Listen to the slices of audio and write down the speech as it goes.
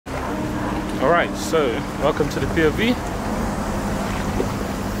Alright, so welcome to the POV.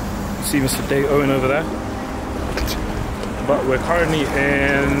 You see Mr. Day Owen over there. But we're currently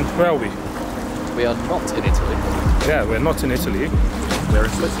in, where are we? We are not in Italy. Yeah, we're not in Italy. We're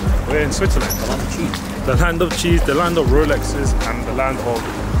in Switzerland. We're in Switzerland. The land of cheese. The land of cheese, the land of Rolexes, and the land of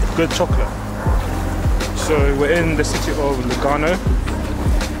good chocolate. So we're in the city of Lugano.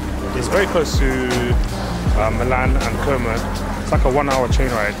 It's very close to Milan and Como. It's like a 1 hour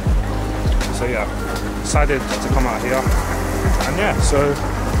train ride. So yeah, decided to come out here. And yeah, so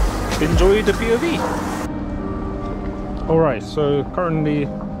enjoy the POV. Alright, so currently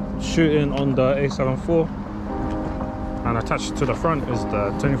shooting on the A7IV. And attached to the front is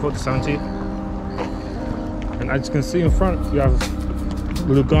the 24-70. And as you can see in front, you have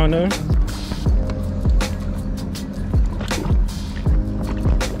Lugano.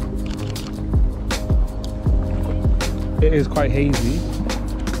 It is quite hazy,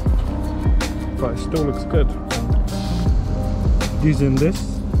 but it still looks good. Using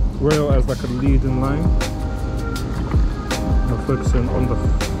this rail as like a leading line. I'm focusing on the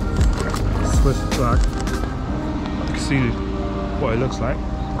Swiss flag. You can see what it looks like.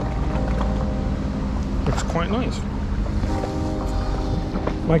 Looks quite nice.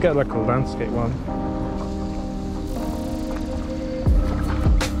 Might get like a landscape one.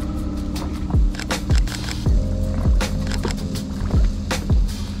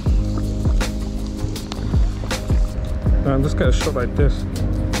 Now let's get a shot like this.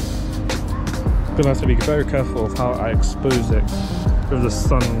 Gonna have to be very careful of how I expose it with the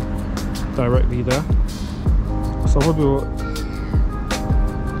sun directly there. So probably will,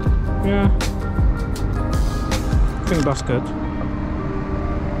 yeah, I think that's good.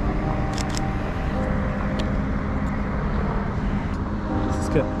 Let's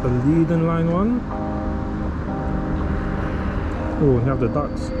get the leading line one. Oh, we have the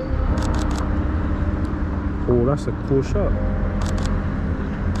ducks. Oh, that's a cool shot.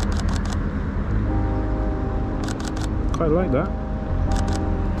 Quite like that.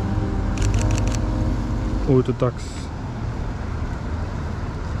 Oh, the ducks.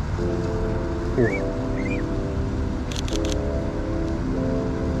 Oh.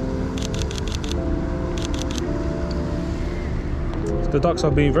 The ducks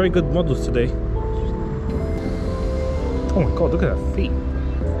are being very good models today. Oh my god, look at her feet.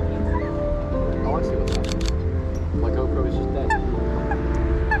 Oh, I see what's happening. My GoPro is just dead.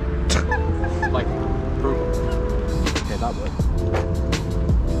 Like, broken. Okay, that works.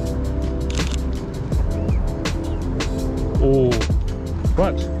 Oh,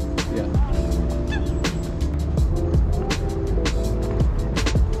 what? Yeah.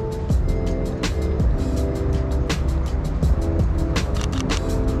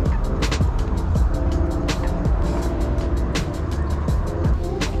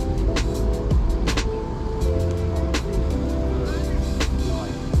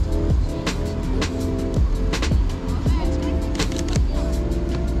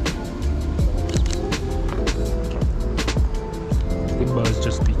 Birds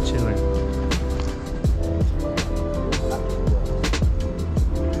just be chilling.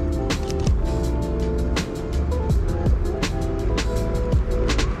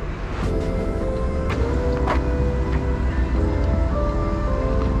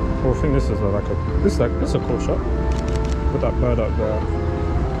 Oh, I think this is like a this is a cool shot. Put that bird up there.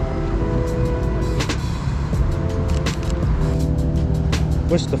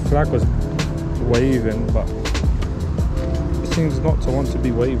 Wish the flag was waving, but seems not to want to be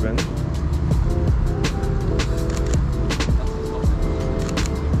waving.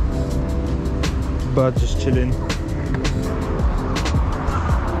 Bird just chilling.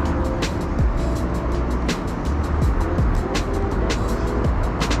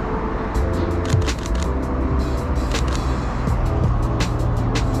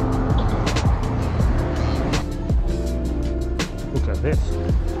 Look at this.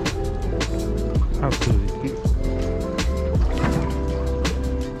 Absolutely beautiful.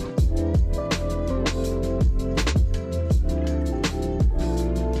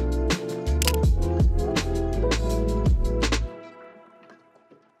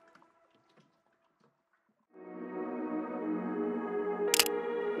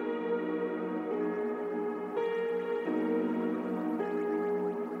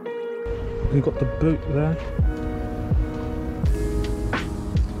 You've got the boot there.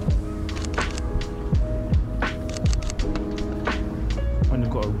 And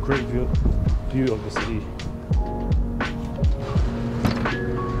you've got a great view of the sea.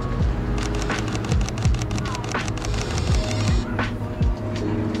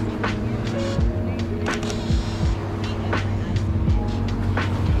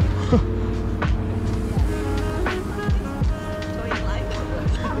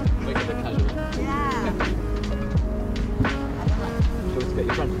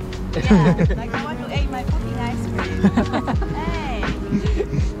 Yeah, like I want to eat my pudding ice cream. Hey.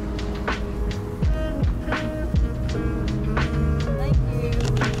 Thank you.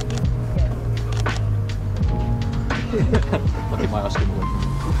 Okay, my ice cream away.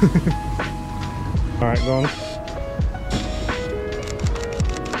 Alright, go on.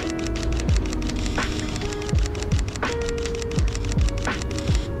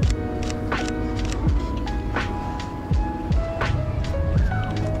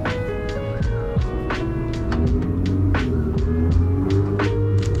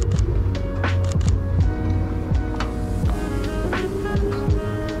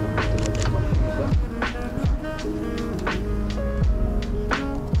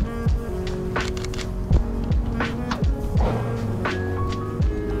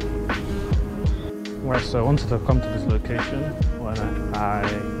 Right, so I wanted to come to this location when I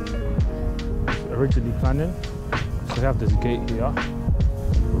was originally planning. So we have this gate here,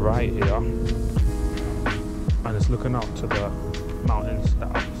 right here, and it's looking out to the mountains, the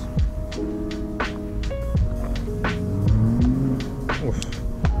Alps. Oof,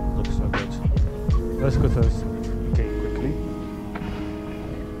 looks so good. Let's go to this gate quickly.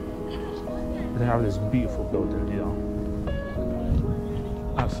 They have this beautiful building here,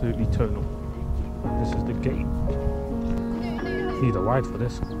 absolutely tonal. This is the gate. Need a wide for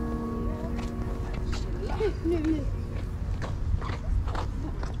this.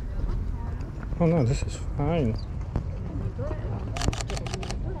 Oh no, this is fine.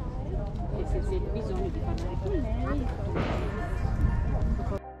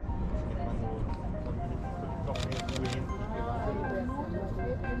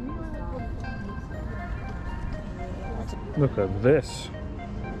 Look at this.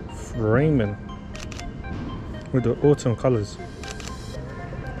 Framing. With the autumn colours.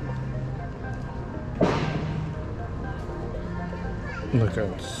 Look at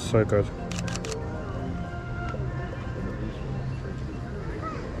it, so good.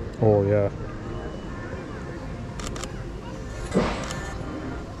 Oh yeah.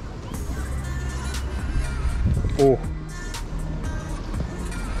 Oh.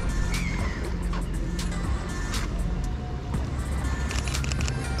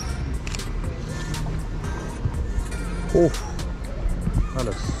 Oh, that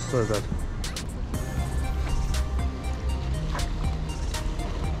looks so good.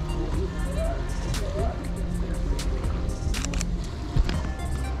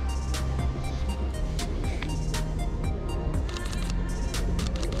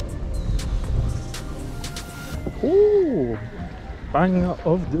 Ooh, banger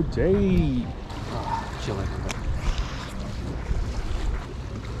of the day. Ah, chilling.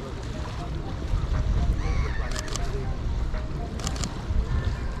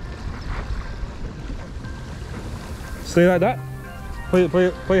 Stay like that. Put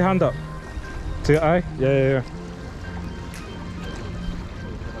your hand up to your eye. Yeah.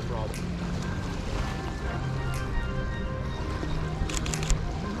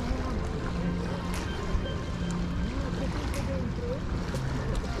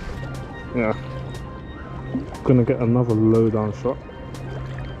 Yeah. Gonna get another low down shot.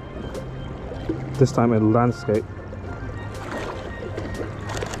 This time in landscape.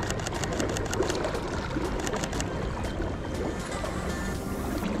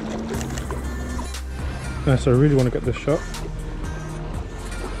 Yeah, so I really want to get this shot.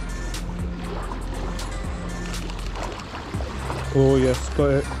 Oh yes, got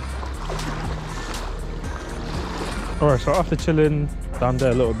it. Alright, so after chilling down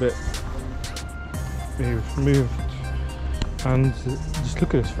there a little bit, we've moved and just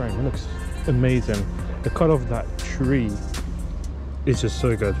look at this frame, it looks amazing. The cut of that tree is just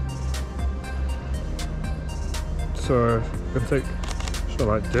so good. So I'm gonna take a shot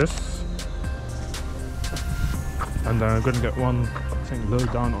like this. And then I'm going to get one, I think, low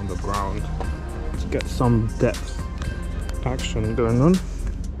down on the ground to get some depth action going on.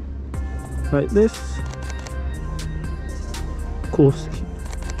 Like this. Of course,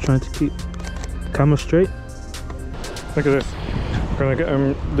 trying to keep the camera straight. Look at this. I'm going to get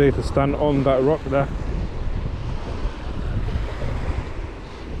him there to stand on that rock there.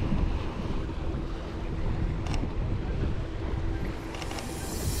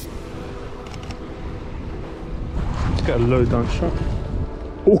 Get a low down shot.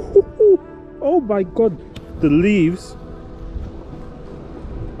 Oh my god, the leaves.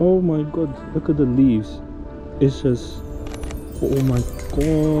 Oh my god, look at the leaves. It's just, oh my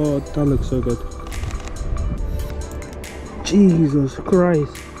god, that looks so good. Jesus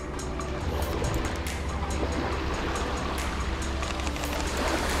Christ.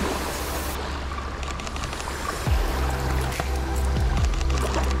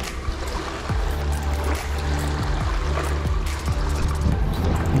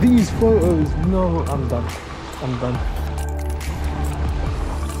 These photos, no, I'm done. I'm done.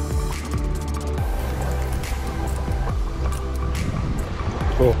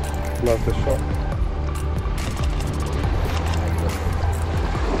 Oh, love this shot.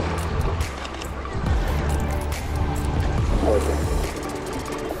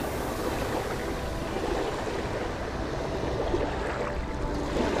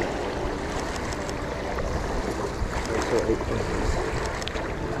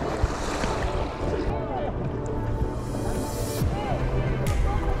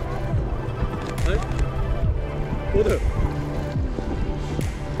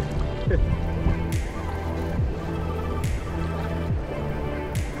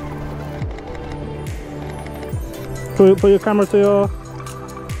 Put your camera to your,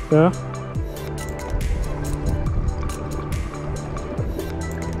 yeah.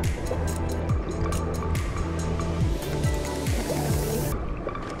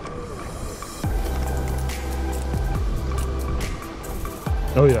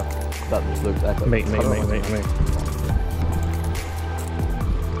 Oh yeah. That just looks epic. Mate.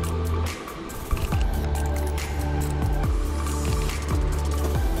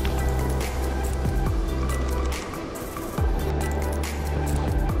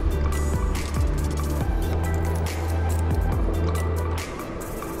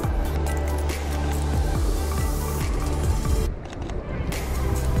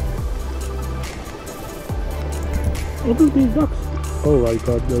 Look at these ducks. Oh my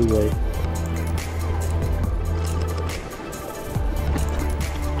god, no way.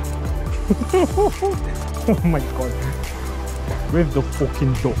 Oh my god. With the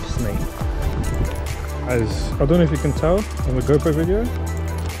fucking ducks, mate. As I don't know if you can tell on the GoPro video,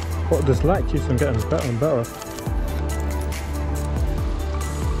 but this light keeps on getting better and better.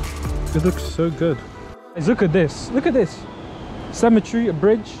 It looks so good. Guys, look at this. Look at this. Cemetery, a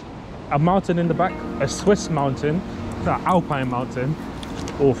bridge, a mountain in the back, a Swiss mountain, an alpine mountain.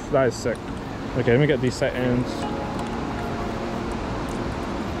 Oof, that is sick. Okay, let me get these settings.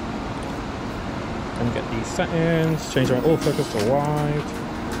 Let me get these settings. Change my autofocus to wide.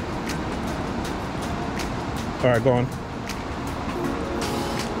 Alright, go on.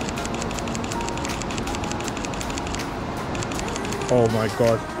 Oh my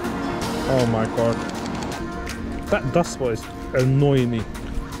god. Oh my god. That dust spot is annoying me.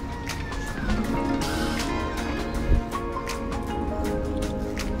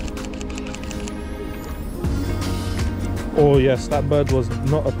 Oh yes, that bird was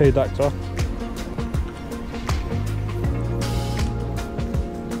not a paid actor.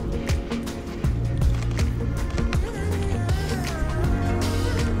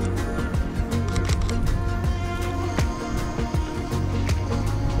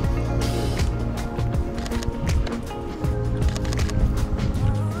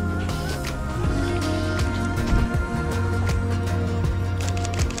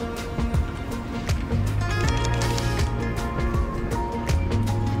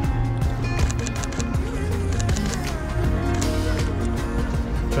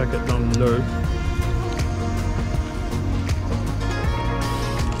 Check it down low.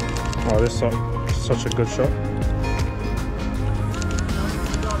 Oh, this is such a good shot.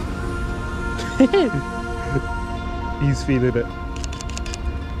 He's feeling it.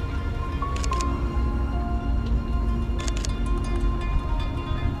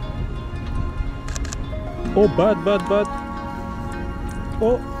 Oh, bird.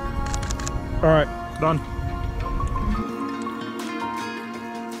 Oh. All right, done.